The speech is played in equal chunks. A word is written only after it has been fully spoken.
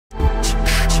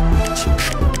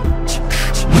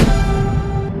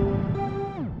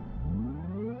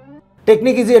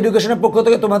Technique easy এডুকেশনের পক্ষ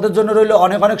থেকে তোমাদের জন্য রইল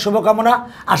অনেক অনেক শুভকামনা।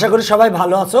 আশা করি সবাই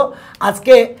ভালো আছো।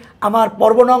 আজকে আমার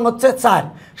পর্ব নং হচ্ছে 4,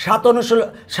 7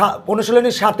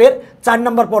 অনুশীলনী 7-এর 4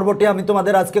 নম্বর পর্বটি আমি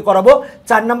তোমাদের আজকে করাবো।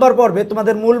 4 নম্বর পর্বে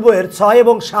তোমাদের মূল বইয়ের 6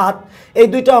 এবং 7 এই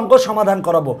দুইটা অঙ্ক সমাধান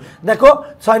করাবো। দেখো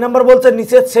 6 নম্বর বলছে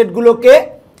নিচের সেটগুলোকে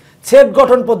সেট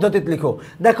গঠন পদ্ধতিতে লিখো।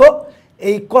 দেখো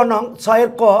এই ক নং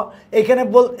 6-এর ক এইখানে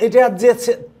এটা যে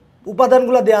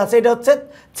উপাদানগুলো দেওয়া আছে এটা হচ্ছে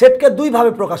সেটকে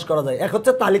দুইভাবে প্রকাশ করা যায়। এক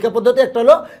হচ্ছে তালিকা পদ্ধতি, একটা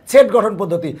হলো সেট গঠন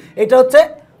পদ্ধতি। এটা হচ্ছে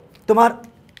তোমার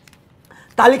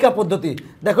তালিকা পদ্ধতি।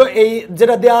 দেখো এই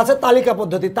যেটা দেওয়া আছে তালিকা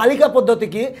পদ্ধতি। তালিকা পদ্ধতি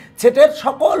কি? সেটের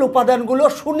সকল উপাদানগুলো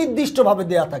সুনির্দিষ্টভাবে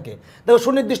দেওয়া থাকে। দেখো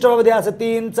সুনির্দিষ্টভাবে দেওয়া আছে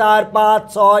 3, 4, 5,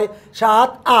 6, 7,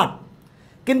 8।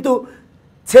 কিন্তু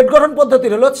সেট গঠন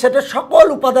পদ্ধতির হলো সেটের সকল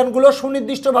উপাদানগুলো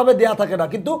সুনির্দিষ্টভাবে দেওয়া থাকে না,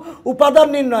 কিন্তু উপাদান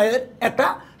নির্ণয়ের একটা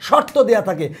শর্ত দেওয়া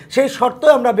থাকে। সেই শর্ত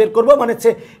আমরা বের করব, মানে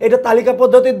এটা তালিকা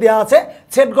পদ্ধতি দেওয়া আছে,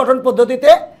 সেট গঠন পদ্ধতিতে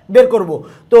বের করব।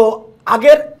 তো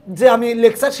আগের যে আমি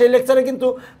লেকচার, সেই লেকচারে কিন্তু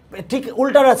ঠিক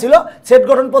উল্টাটা ছিল, সেট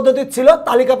গঠন পদ্ধতি ছিল,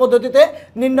 তালিকা পদ্ধতিতে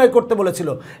নির্ণয় করতে বলেছিল।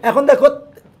 এখন দেখো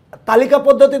তালিকা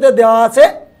পদ্ধতিতে দেওয়া আছে,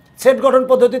 সেট গঠন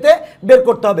পদ্ধতিতে বের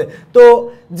করতে হবে। তো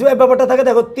যে ব্যাপারটা থাকে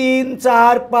দেখো 3,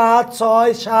 4, 5, 6,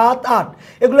 7, 8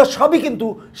 এগুলো সবই কিন্তু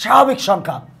স্বাভাবিক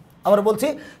সংখ্যা। আবার বলছি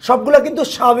সবগুলো কিন্তু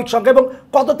স্বাভাবিক সংখ্যা। এবং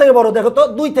কত থেকে বড়? দেখো তো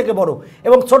 2 থেকে বড়।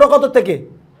 এবং ছোট কত থেকে?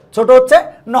 ছোট হচ্ছে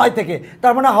 9 থেকে।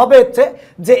 তার মানে হবে হচ্ছে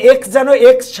যে x যেন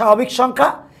x স্বাভাবিক সংখ্যা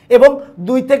এবং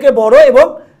 2 থেকে বড় এবং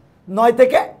 9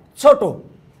 থেকে ছোট।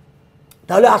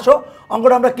 তাহলে আসো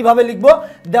অঙ্কটা আমরা কিভাবে লিখব।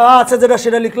 দেওয়া আছে যেটা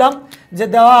সেটা লিখলাম, যে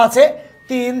দেওয়া আছে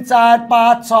 3, 4,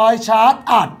 5, 6, 7,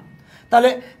 8। তাহলে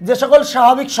যে সকল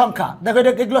স্বাভাবিক সংখ্যা, দেখো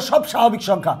এটা এগুলো সব স্বাভাবিক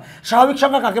সংখ্যা। স্বাভাবিক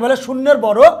সংখ্যা কাকে বলে? শূন্যের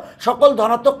বড় সকল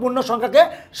ধনাত্মক পূর্ণ সংখ্যাকে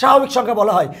স্বাভাবিক সংখ্যা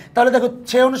বলা হয়। তাহলে দেখো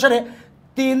সেই অনুসারে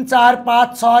 3, 4, 5,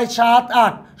 6, 7,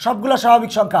 8 সবগুলো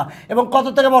স্বাভাবিক সংখ্যা। এবং কত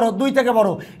থেকে বড়? 2 থেকে বড়।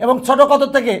 এবং ছোট কত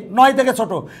থেকে? 9 থেকে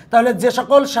ছোট। তাহলে যে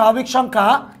সকল স্বাভাবিক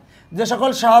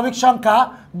সংখ্যা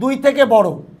 2 থেকে বড়,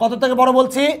 কত থেকে বড়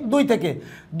বলছি?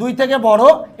 2 থেকে বড়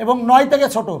এবং 9 থেকে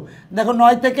ছোট। দেখো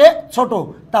 9 থেকে ছোট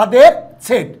তাদের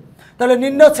সেট। তাহলে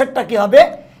নির্ণয় সেটটা কি হবে?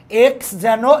 x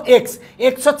যেন x,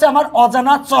 x হচ্ছে আমার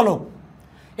অজানা চলক।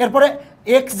 এরপরে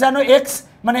x যেন x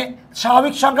মানে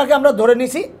স্বাভাবিক সংখ্যাকে আমরা ধরে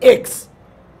নিছি x।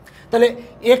 তাহলে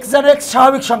x যেন x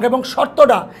স্বাভাবিক সংখ্যা এবং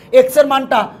শর্তটা x এর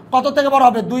মানটা কত থেকে বড়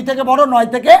হবে? 2 থেকে বড়, 9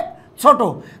 থেকে ছোট।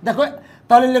 দেখো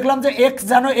তাহলে লিখলাম যে x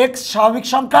যেন x স্বাভাবিক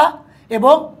সংখ্যা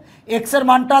এবং x এর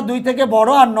মানটা 2 থেকে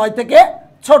বড় আর 9 থেকে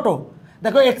ছোট।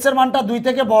 দেখো x এর মানটা 2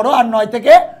 থেকে বড় আর 9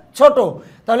 থেকে ছোট।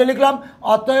 তাহলে লিখলাম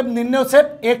অতএব নির্ণয় সেট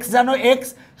x যেন x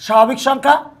স্বাভাবিক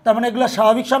সংখ্যা, তার মানে এগুলো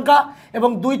স্বাভাবিক সংখ্যা এবং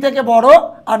 2 থেকে বড়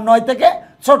আর 9 থেকে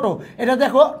ছোট। এটা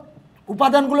দেখো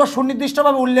উপাদানগুলো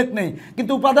সুনির্দিষ্টভাবে উল্লেখ নেই,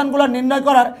 কিন্তু উপাদানগুলো নির্ণয়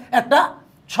করার একটা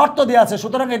শর্ত দেওয়া আছে।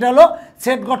 সুতরাং এটা হলো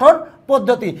সেট গঠন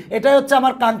পদ্ধতি। এটাই হচ্ছে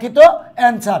আমার কাঙ্ক্ষিত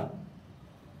অ্যান্সার।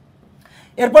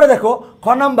 এরপরে দেখো খ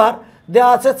নাম্বার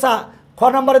দেওয়া আছে, খ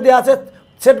নাম্বারে দেওয়া আছে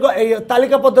সেট, এই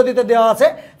তালিকা পদ্ধতিতে দেওয়া আছে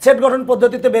সেট গঠন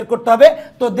পদ্ধতিতে বের করতে হবে।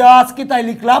 তো দেওয়া আছে কি তাই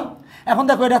লিখলাম। এখন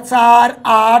দেখো এটা 4,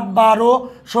 8, 12,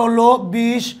 16,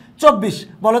 20, 24।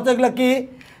 বলো তো এগুলো কি?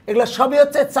 এগুলো সবই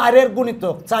হচ্ছে 4-এর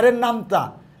গুণিতক, 4-এর নামতা।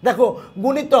 দেখো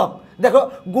গুণিতক, দেখো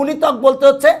গুণিতক বলতে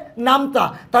হচ্ছে নামতা।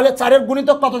 তাহলে 4-এর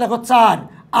গুণিতক কত? দেখো 4,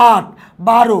 8,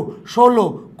 12, 16,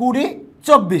 20,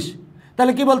 24।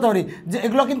 তাহলে কি বলতে পারি? যে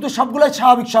এগুলো কিন্তু সবগুলোই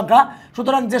স্বাভাবিক সংখ্যা।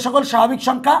 সুতরাং যে সকল স্বাভাবিক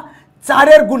সংখ্যা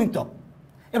 4-এর গুণিতক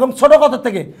এবং ছোট কত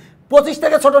থেকে? 25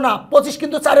 থেকে ছোট না, 25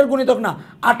 কিন্তু 4-এর গুণিতক না,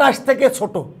 28 থেকে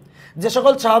ছোট। যে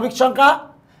সকল স্বাভাবিক সংখ্যা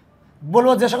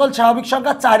বলবো, যে সকল স্বাভাবিক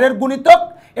সংখ্যা 4-এর গুণিতক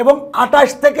এবং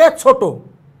 28 থেকে ছোট।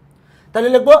 তাহলে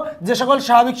লিখবো যে সকল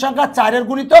স্বাভাবিক সংখ্যা 4-এর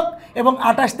গুণিতক এবং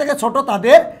 28 থেকে ছোট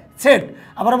তাদের সেট।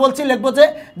 আবার বলছি লিখবো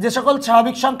যে সকল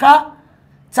স্বাভাবিক সংখ্যা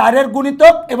 4-এর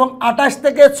গুণিতক এবং 28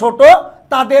 থেকে ছোট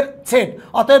তাদের সেট।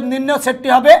 অতএব নির্ণয় সেটটি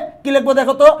হবে কি লিখবো?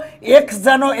 দেখো তো x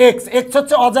যেন x, x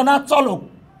হচ্ছে অজানা চলক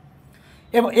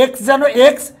এবং x যেন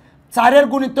x 4-এর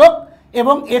গুণিতক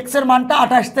এবং x এর মানটা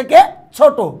 28 থেকে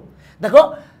ছোট। দেখো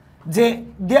যে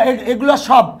এগুলো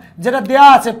সব যেটা দেয়া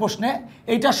আছে প্রশ্নে,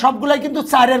 এইটা সবগুলাই কিন্তু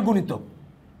 4-এর গুণিতক।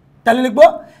 তাহলে লিখবো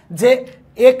যে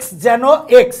x যেন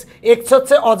x, x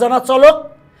হচ্ছে অজানা চলক,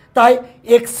 তাই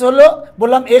x হলো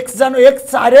বললাম x যেন x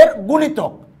 4-এর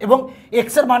গুণিতক এবং x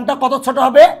এর মানটা কত ছোট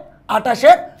হবে?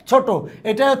 28-এর ছোট।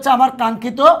 এটাই হচ্ছে আমার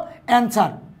কাঙ্ক্ষিত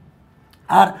অ্যান্সার।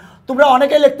 আর তোমরা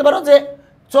অনেকেই লিখতে পারো যে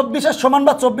 24-এর সমান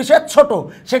বা 24-এর ছোট।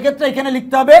 সেক্ষেত্রে এখানে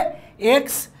লিখতে হবে x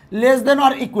less than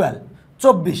or equal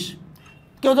 24।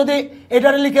 কেউ যদি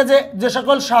এটারে লিখে যে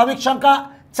সকল স্বাভাবিক সংখ্যা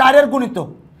 4-এর গুণিতক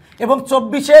এবং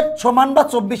 24-এর সমান বা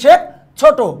 24-এর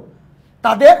ছোট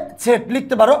তাদের সেট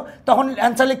লিখতে পারো, তখন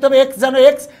অ্যান্সার লিখতে হবে x যেন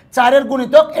x 4-এর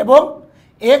গুণিতক এবং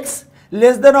x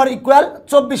less than or equal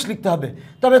 24 লিখতে হবে।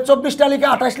 তবে 24টা লিখে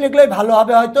 28 লিখলেই ভালো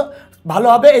হবে, হয়তো ভালো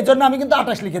হবে, এই জন্য আমি কিন্তু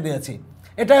 28 লিখে দিয়েছি।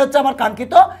 এটাই হচ্ছে আমার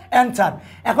কাঙ্ক্ষিত অ্যান্সার।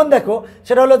 এখন দেখো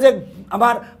সেটা হলো যে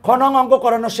আমার খ নং অঙ্ক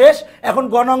করানো শেষ, এখন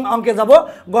গ নং অঙ্কে যাব।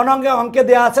 গ নং অঙ্কে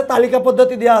দেওয়া আছে তালিকা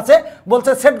পদ্ধতি দেওয়া আছে,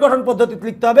 বলছে সেট গঠন পদ্ধতিতে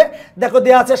লিখতে হবে। দেখো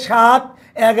দেওয়া আছে 7,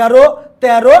 11,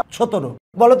 13, 17।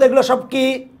 বলো তো এগুলো সব কি,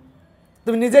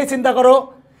 তুমি নিজেই চিন্তা করো।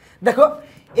 দেখো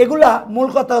এগুলা মূল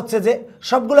কথা হচ্ছে যে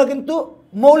সবগুলো কিন্তু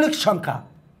মৌলিক সংখ্যা।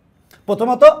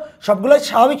 প্রথমত সবগুলোই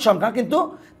স্বাভাবিক সংখ্যা, কিন্তু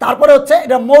তারপরে হচ্ছে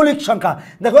এটা মৌলিক সংখ্যা।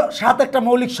 দেখো 7 একটা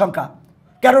মৌলিক সংখ্যা।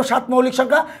 কেন 7 মৌলিক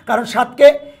সংখ্যা? কারণ 7কে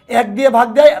 1 দিয়ে ভাগ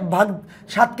দেয়,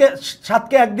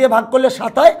 7কে 1 দিয়ে ভাগ করলে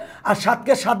 7 হয়, আর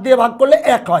 7কে 7 দিয়ে ভাগ করলে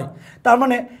 1 হয়। তার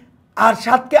মানে আর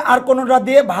 7কে আর কোনোটা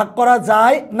দিয়ে ভাগ করা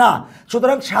যায় না,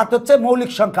 সুতরাং 7 হচ্ছে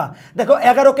মৌলিক সংখ্যা। দেখো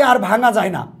 11কে আর ভাঙা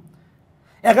যায় না।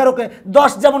 11কে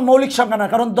 10 যেমন মৌলিক সংখ্যা না,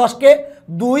 কারণ 10কে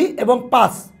 2 এবং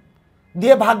 5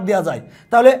 দিয়ে ভাগ দেওয়া যায়,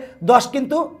 তাহলে 10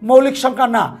 কিন্তু মৌলিক সংখ্যা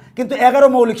না, কিন্তু 11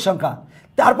 মৌলিক সংখ্যা।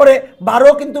 তারপরে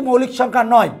 12 কিন্তু মৌলিক সংখ্যা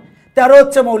নয়, 13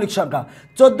 হচ্ছে মৌলিক সংখ্যা।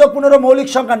 14, 15 মৌলিক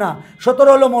সংখ্যা না,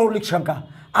 17 হলো মৌলিক সংখ্যা।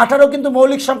 18 কিন্তু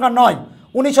মৌলিক সংখ্যা নয়,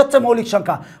 19 হচ্ছে মৌলিক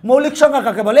সংখ্যা। মৌলিক সংখ্যা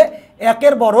কাকে বলে?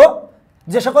 একের বড়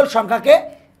যে সকল সংখ্যাকে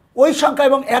ওই সংখ্যা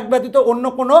এবং এক ব্যতীত অন্য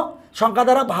কোনো সংখ্যা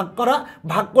দ্বারা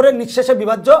ভাগ করে নিঃশেষে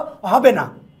বিভাজ্য হবে না,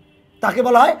 তাকে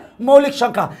বলা হয় মৌলিক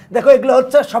সংখ্যা। দেখো এগুলো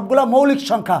হচ্ছে সবগুলা মৌলিক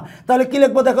সংখ্যা। তাহলে কি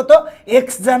লিখবো দেখো তো,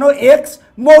 এক্স যেন এক্স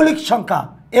মৌলিক সংখ্যা,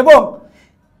 এবং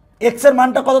এক্সের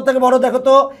মানটা কত থেকে বড়? দেখো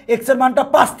তো এক্সের মানটা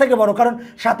 5 থেকে বড়, কারণ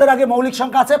 7-এর আগে মৌলিক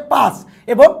সংখ্যা আছে 5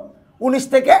 এবং 19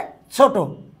 থেকে ছোট।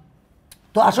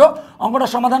 তো আসো অঙ্কটা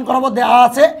সমাধান করাবো, দেওয়া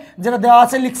আছে, যেটা দেওয়া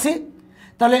আছে লিখছি।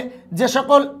 তাহলে যে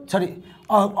সকল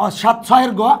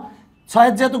 6-এর গ,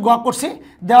 6-এর যেহেতু গ করছি,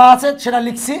 দেওয়া আছে সেটা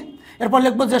লিখছি। এরপর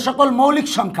লিখবো যে সকল মৌলিক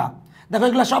সংখ্যা। দেখো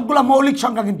এগুলো সবগুলো মৌলিক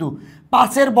সংখ্যা, কিন্তু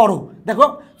 5-এর বড়। দেখো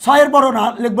 6-এর বড় না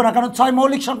লিখবো না, কারণ 6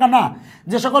 মৌলিক সংখ্যা না।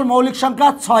 যে সকল মৌলিক সংখ্যা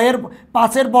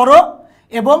 5-এর বড়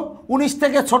এবং 19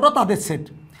 থেকে ছোট তাদের সেট।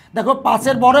 দেখো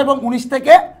 5-এর বড় এবং 19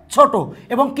 থেকে ছোট,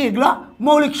 এবং কি এগুলো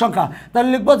মৌলিক সংখ্যা। তাহলে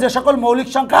লিখবো যে সকল মৌলিক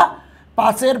সংখ্যা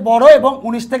 5-এর বড় এবং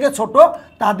 19 থেকে ছোট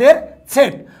তাদের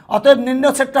সেট। অতএব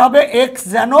নির্ণয় সেটটা হবে এক্স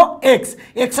যেন এক্স।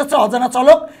 এক্স হচ্ছে অজানা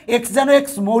চলক, এক্স যেন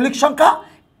এক্স মৌলিক সংখ্যা।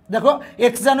 দেখো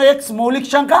এক্স যেন এক্স মৌলিক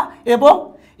সংখ্যা, এবং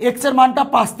এক্সের মানটা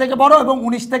 5 থেকে বড় এবং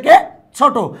 19 থেকে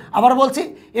ছোট। আবার বলছি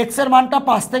এক্সের মানটা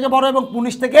 5 থেকে বড় এবং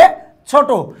 19 থেকে ছোট।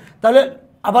 তাহলে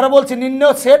আবারও বলছি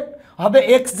নির্ণয় সেট হবে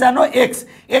এক্স যেন এক্স।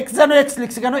 এক্স যেন এক্স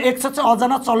লিখছি কেন? এক্স হচ্ছে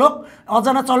অজানা চলক,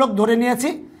 অজানা চলক ধরে নিয়েছি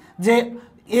যে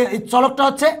চলকটা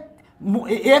হচ্ছে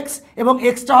এক্স, এবং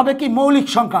এক্সটা হবে কি মৌলিক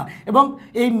সংখ্যা, এবং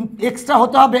এই এক্সটা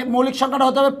হতে হবে মৌলিক সংখ্যাটা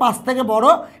হতে হবে 5 থেকে বড়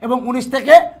এবং 19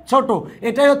 থেকে ছোট।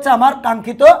 এটাই হচ্ছে আমার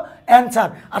কাঙ্ক্ষিত অ্যান্সার।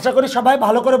 আশা করি সবাই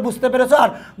ভালো করে বুঝতে পেরেছো। আর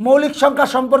মৌলিক সংখ্যা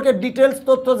সম্পর্কে ডিটেলস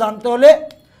তথ্য জানতে হলে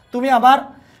তুমি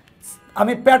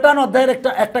আমি প্যাটার্ন অধ্যায়ের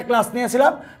একটা ক্লাস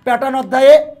নিয়েছিলাম। প্যাটার্ন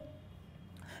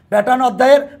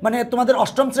অধ্যায়ের মানে তোমাদের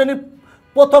 8ম শ্রেণীর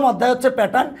প্রথম অধ্যায় হচ্ছে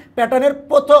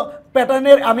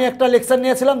প্যাটার্নের আমি একটা লেকচার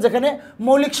নিয়েছিলাম, যেখানে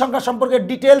মৌলিক সংখ্যা সম্পর্কে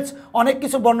ডিটেলস অনেক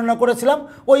কিছু বর্ণনা করেছিলাম।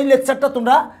 ওই লেকচারটা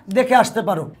তোমরা দেখে আসতে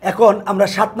পারো। এখন আমরা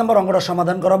 7 নম্বর অঙ্কটা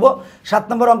সমাধান করাবো। 7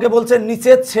 নম্বর অঙ্কে বলছে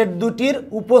নিচের সেট দুটির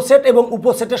উপসেট এবং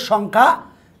উপসেটের সংখ্যা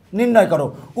নির্ণয় করো।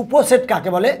 উপসেট কাকে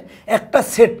বলে? একটা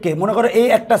সেটকে, মনে করো এই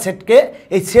একটা সেটকে,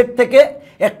 এই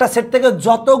একটা সেট থেকে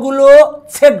যতগুলো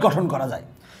সেট গঠন করা যায়,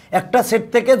 একটা সেট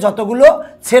থেকে যতগুলো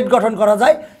সেট গঠন করা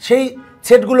যায় সেই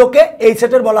সেটগুলোকে এই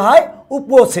সেটের বলা হয়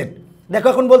উপসেট। দেখো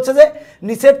এখন বলছে যে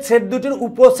নিচের সেট দুটির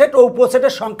উপসেট ও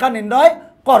উপসেটের সংখ্যা নির্ণয়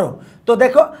করো। তো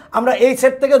দেখো আমরা এই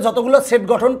সেট থেকে যতগুলো সেট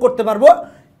গঠন করতে পারবো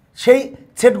সেই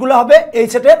সেটগুলো হবে এই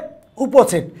সেটের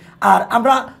উপসেট। আর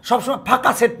আমরা সবসময়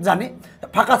ফাঁকা সেট জানি,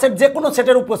 ফাঁকা সেট যে কোনো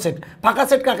সেটের উপসেট। ফাঁকা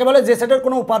সেট কাকে বলে? যে সেটের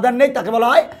কোনো উপাদান নেই তাকে বলা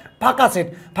হয় ফাঁকা সেট।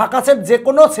 ফাঁকা সেট যে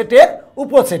কোনো সেটের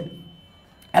উপসেট।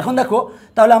 এখন দেখো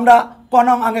তাহলে আমরা ক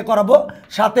নং আগে করাবো।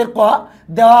 7-এর ক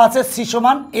দেওয়া আছে সি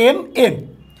সমান এম এন।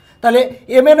 তাহলে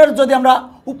এম এন এর যদি আমরা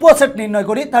উপসেট নির্ণয়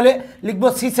করি তাহলে লিখবো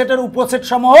সি সেটের উপসেট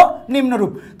সমূহ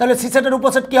নিম্নরূপ। তাহলে সি সেটের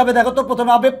উপসেট কী হবে? দেখো তো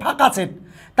প্রথমে হবে ফাঁকা সেট,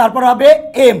 তারপরে হবে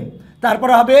এম,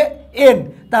 তারপরে হবে এন,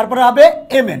 তারপরে হবে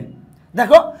এম এন।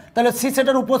 দেখো তাহলে সি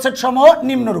সেটের উপসেট সমূহ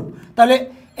নিম্নরূপ। তাহলে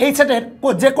এই সেটের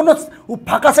যে কোনো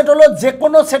ফাঁকা সেট হলো যে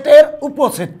কোনো সেটের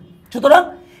উপসেট, সুতরাং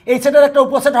এই সেটের একটা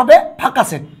উপসেট হবে ফাঁকা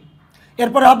সেট।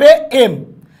 এরপরে হবে এম,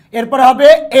 এরপরে হবে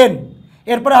এন,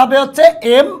 এরপরে হবে হচ্ছে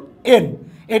এম এন।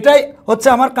 এটাই হচ্ছে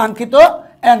আমার কাঙ্ক্ষিত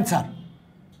অ্যান্সার।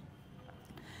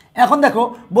 এখন দেখো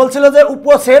বলছিল যে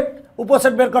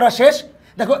উপসেট বের করা শেষ।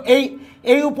 দেখো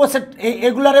এই উপসেট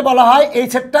এগুলারে বলা হয় এই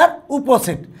সেটটার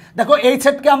উপসেট। দেখো এই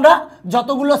সেটকে আমরা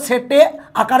যতগুলো সেটে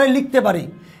আকারে লিখতে পারি,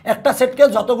 একটা সেটকে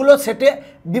যতগুলো সেটে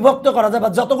বিভক্ত করা যায় বা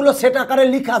যতগুলো সেট আকারে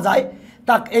লেখা যায়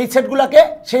এই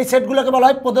সেটগুলোকে বলা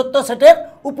হয় প্রদত্ত সেটের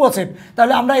উপসেট।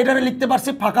 তাহলে আমরা এটারে লিখতে পারছি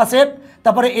ফাঁকা সেট,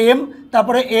 তারপরে এম,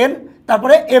 তারপরে এন,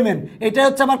 তারপরে এম এন। এটাই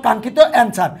হচ্ছে আমার কাঙ্ক্ষিত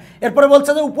অ্যান্সার। এরপরে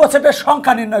বলছে যে উপসেটের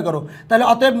সংখ্যা নির্ণয় করো। তাহলে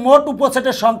অতএব মোট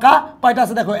উপসেটের সংখ্যা কয়টা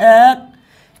আছে দেখো,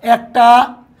 একটা,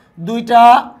 দুইটা,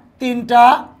 তিনটা,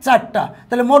 চারটা।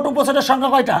 তাহলে মোট উপসেটের সংখ্যা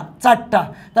কয়টা? চারটা।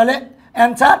 তাহলে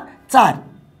অ্যান্সার 4।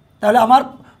 তাহলে আমার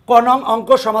ক নং অঙ্ক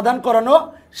সমাধান করানো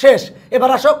শেষ। এবার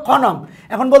আসো খ নং।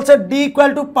 এখন বলছে ডি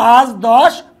ইকুয়াল টু 5,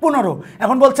 10, 15।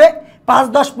 এখন বলছে 5,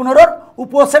 10, 15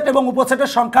 উপসেট এবং উপসেটের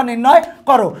সংখ্যা নির্ণয়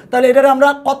করো। তাহলে এটারে আমরা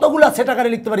কতগুলো সেট আকারে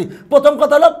লিখতে পারি? প্রথম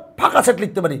কথা হলো ফাঁকা সেট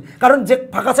লিখতে পারি, কারণ যে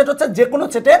ফাঁকা সেট হচ্ছে যে কোনো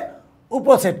সেটের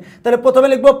উপসেট। তাহলে প্রথমে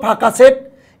লিখবো ফাঁকা সেট,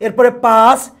 এরপরে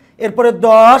 5, এরপরে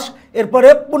 10, এরপরে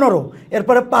 15,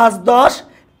 এরপরে 5, 10,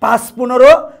 5,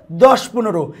 15, 10,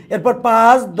 15, এরপর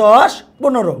 5, 10,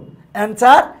 15।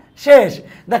 অ্যান্সার শেষ।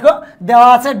 দেখো দেওয়া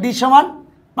আছে ডি সমান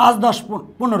 5, 10,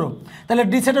 15। তাহলে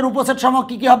ডি সেটের উপসেট সম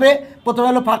কী কী হবে? প্রথমে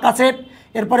হলো ফাঁকা সেট,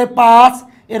 এরপরে 5,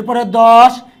 এরপরে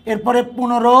 10, এরপরে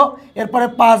 15, এরপরে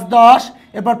 5, 10,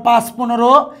 এরপর 5,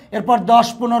 15, এরপর 10,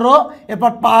 15,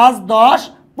 এরপর 5, 10,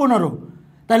 15।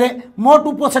 তাহলে মোট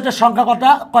উপসেটের সংখ্যা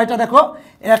কয়টা দেখো,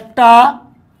 একটা,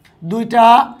 দুইটা,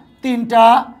 তিনটা,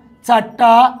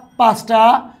 চারটা, পাঁচটা,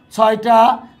 ছয়টা,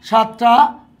 সাতটা,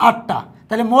 আটটা।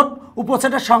 তাহলে মোট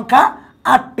উপসেটের সংখ্যা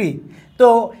 8টি। তো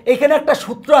এখানে একটা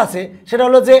সূত্র আছে, সেটা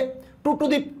হলো যে 2 to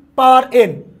the power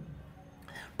n।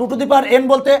 2 to the power n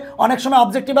বলতে অনেক সময়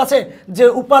অবজেক্টিভ আছে যে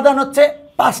উপাদান হচ্ছে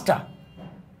 5টা।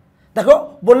 দেখো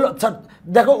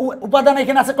দেখো উপাদান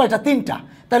এখানে আছে কয়টা? 3টা।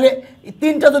 তাহলে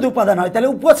 3টা যদি উপাদান হয় তাহলে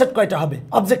উপসেট কয়টা হবে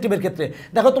অবজেক্টিভের ক্ষেত্রে?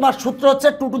 দেখো তোমার সূত্র হচ্ছে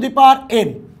 2 টু দি পাওয়ার n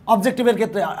অবজেক্টিভের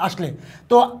ক্ষেত্রে আসলে।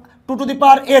 তো 2 টু দি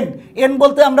পাওয়ার n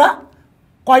বলতে আমরা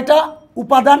কয়টা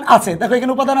উপাদান আছে? দেখো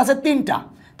এখানে উপাদান আছে 3টা।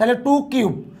 তাহলে 2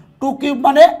 কিউব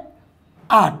মানে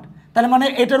 8। তাহলে মানে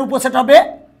এটার উপসেট হবে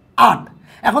 8।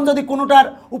 এখন যদি কোনোটার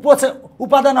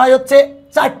উপাদান হয় হচ্ছে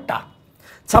 4টা,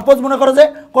 সাপোজ মনে করো যে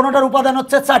কোনোটার উপাদান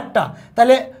হচ্ছে 4টা,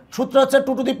 তাহলে সূত্র হচ্ছে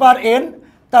 2 টু দি পাওয়ার n।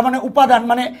 তার মানে উপাদান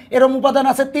মানে এরম উপাদান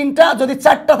আছে 3টা, যদি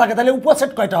 4টা থাকে তাহলে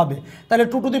উপসেট কয়টা হবে? তাহলে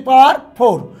 2 টু দি পাওয়ার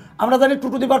 4। আমরা জানি 2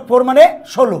 টু দি পাওয়ার 4 মানে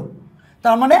 16,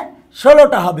 তার মানে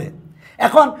 16টা হবে।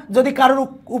 এখন যদি কারোর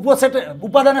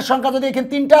উপাদানের সংখ্যা যদি এখানে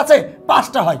 3টা আছে,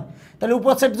 5টা হয়, তাহলে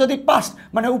উপসেট যদি 5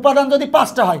 মানে উপাদান যদি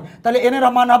 5টা হয় তাহলে n এর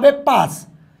মান হবে 5।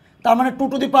 তার মানে 2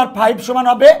 টু দি পাওয়ার 5 সমান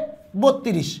হবে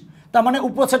 32। তার মানে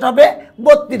উপসেট হবে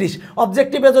 32।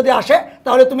 অবজেক্টিভে যদি আসে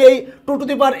তাহলে তুমি এই 2 টু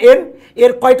দি পাওয়ার n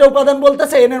এর কয়টা উপাদান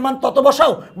বলতেছে, n এর মান তত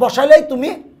বসাইলেই তুমি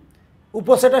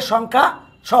উপসেটের সংখ্যা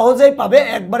সহজেই পাবে,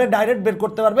 একবারে ডাইরেক্ট বের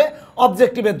করতে পারবে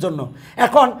অবজেক্টিভের জন্য।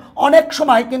 এখন অনেক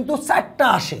সময় কিন্তু 4টা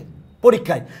আসে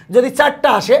পরীক্ষায়। যদি 4টা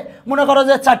আসে, মনে করো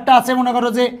যে 4টা আছে, মনে করো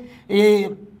যে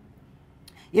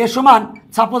এ সমান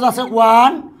সাপোজ আছে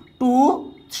 1, 2,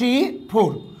 3,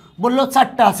 4, বললো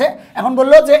 4টা আছে। এখন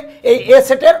বললো যে এই এ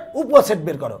সেটের উপসেট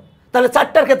বের করো। তাহলে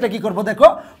 4টার ক্ষেত্রে কি করব? দেখো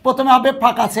প্রথমে হবে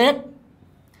ফাঁকা সেট,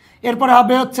 এরপরে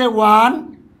হবে হচ্ছে 1,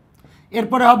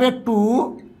 এরপরে হবে 2,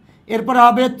 এরপরে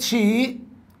হবে 3,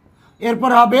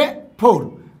 এরপরে হবে 4,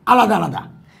 আলাদা আলাদা।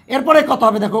 এরপরে কত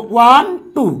হবে দেখো 1,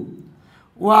 2,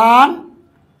 1,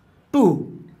 2,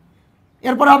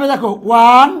 এরপরে হবে দেখো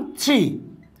 1, 3,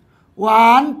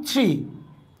 1, 3,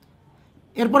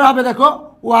 এরপরে হবে দেখো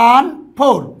 1,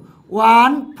 4,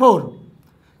 1, 4।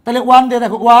 তাহলে 1 দিয়ে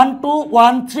দেখো 1, 2,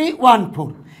 1, 3, 1, 4।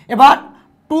 এবার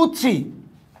 2, 3,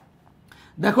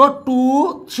 দেখো 2,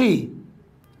 3,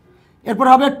 এরপর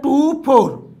হবে 2, 4,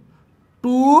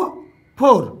 2,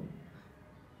 4,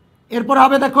 এরপর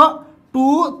হবে দেখো 2,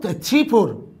 3, 4,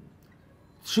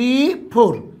 3,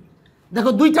 4।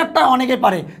 দেখো 2, 4টা অনেকে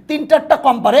পারে, 3, 4টা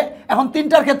কম পারে। এখন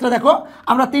 3টার ক্ষেত্রে দেখো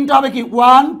আমরা 3টা হবে কি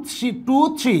 1, 2,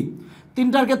 3।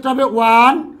 3টার ক্ষেত্রে হবে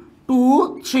 1, 2,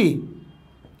 3।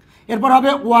 এরপর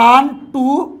হবে 1, 2,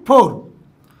 4,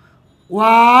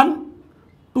 1,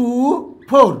 2,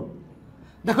 4।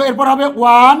 দেখো এরপর হবে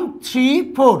 1, 3,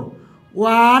 4,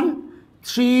 1,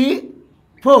 3,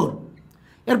 4।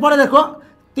 এরপরে দেখো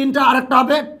 3টা আরেকটা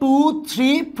হবে 2,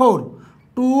 3, 4,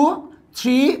 2,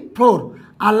 3, 4।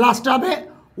 আর লাস্ট হবে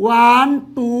 1,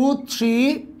 2, 3,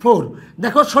 4।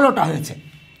 দেখো 16টা হয়েছে।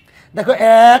 দেখো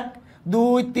 1, 2,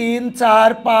 3, 4,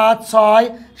 5, 6,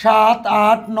 7,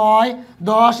 8, 9,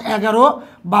 10, 11,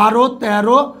 12,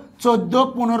 13, 14,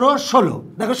 15, 16।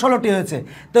 দেখো 16টি হয়েছে।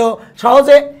 তো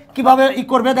সহজে কিভাবে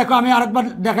করবে দেখো আমি আরেকবার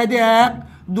দেখাই দিই। 1,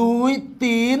 2,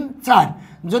 3, 4।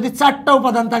 যদি 4টা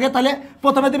উপাদান থাকে তাহলে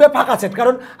প্রথমে দিবে ফাঁকা সেট,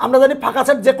 কারণ আমরা জানি ফাঁকা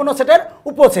সেট যে কোনো সেটের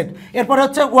উপসেট। এরপরে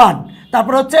হচ্ছে 1,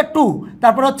 তারপরে হচ্ছে 2,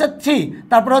 তারপরে হচ্ছে 3,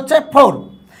 তারপরে হচ্ছে 4।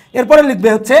 এরপরে লিখবে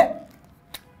হচ্ছে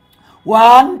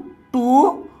 1, 2,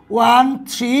 1,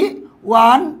 3,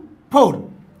 1, 4।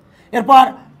 এরপর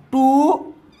 2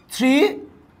 3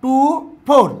 2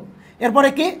 4, এরপরে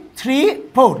কি 3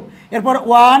 4, এরপর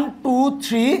 1 2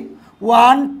 3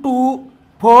 1 2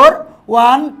 4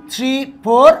 1 3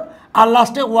 4 আর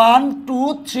লাস্টে 1 2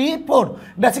 3 4।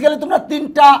 বেসিক্যালি তোমরা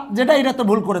তিনটা যেটা এটাতে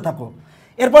ভুল করে থাকো।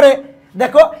 এরপরে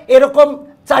দেখো এরকম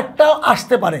চারটাও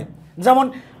আসতে পারে, যেমন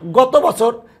গত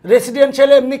বছর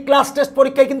রেসিডেন্সিয়ালে এমনি ক্লাস টেস্ট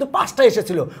পরীক্ষায় কিন্তু 5টা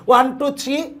এসেছিল, 1 2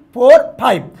 3 4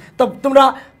 5। তো তোমরা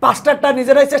 5টারটা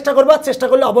নিজেরাই চেষ্টা করবা, চেষ্টা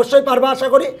করলে অবশ্যই পারবা আশা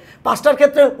করি। 5টার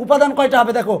ক্ষেত্রে উপাদান কয়টা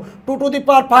হবে দেখো, 2 টু দি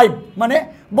পাওয়ার 5 মানে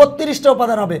 32টা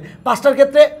উপাদান হবে।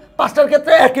 5টার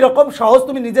ক্ষেত্রে একই রকম সহজ,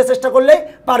 তুমি নিজে চেষ্টা করলেই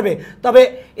পারবে। তবে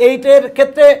 8-এর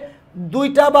ক্ষেত্রে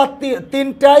 2টা বা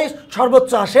 3টাই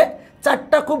সর্বোচ্চ আসে,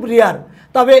 4টা খুব রেয়ার।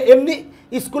 তবে এমনি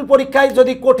স্কুল পরীক্ষায়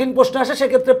যদি কঠিন প্রশ্ন আসে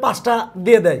সেক্ষেত্রে 5টা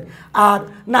দিয়ে দেয়। আর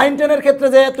 9 10-এর ক্ষেত্রে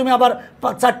যে তুমি আবার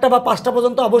 4টা বা 5টা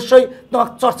পর্যন্ত অবশ্যই তোমার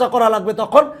চর্চা করা লাগবে,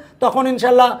 তখন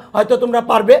ইনশাল্লাহ হয়তো তোমরা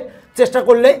পারবে চেষ্টা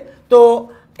করলেই। তো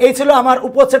এই ছিল আমার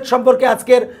উপসেট সম্পর্কে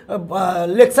আজকের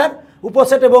লেকচার।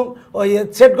 উপসেট এবং ওই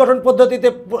সেট গঠন পদ্ধতিতে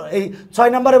এই 6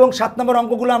 নম্বর এবং 7 নম্বর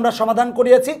অঙ্কগুলো আমরা সমাধান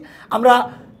করিয়েছি। আমরা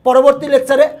পরবর্তী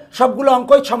লেকচারে সবগুলো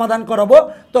অঙ্কই সমাধান করাবো।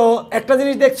 তো একটা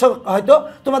জিনিস দেখছো হয়তো,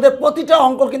 তোমাদের প্রতিটা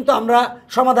অঙ্ক কিন্তু আমরা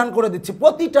সমাধান করে দিচ্ছি,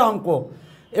 প্রতিটা অঙ্ক,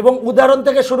 এবং উদাহরণ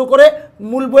থেকে শুরু করে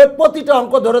মূল বইয়ের প্রতিটা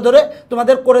অঙ্ক ধরে ধরে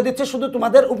তোমাদের করে দিচ্ছি শুধু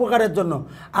তোমাদের উপকারের জন্য।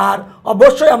 আর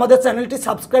অবশ্যই আমাদের চ্যানেলটি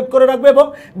সাবস্ক্রাইব করে রাখবে এবং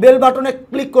বেল বাটনে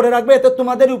ক্লিক করে রাখবে, এতে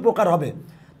তোমাদেরই উপকার হবে।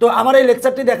 তো আমার এই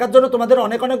লেকচারটি দেখার জন্য তোমাদের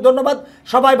অনেক অনেক ধন্যবাদ।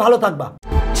 সবাই ভালো থাকবা।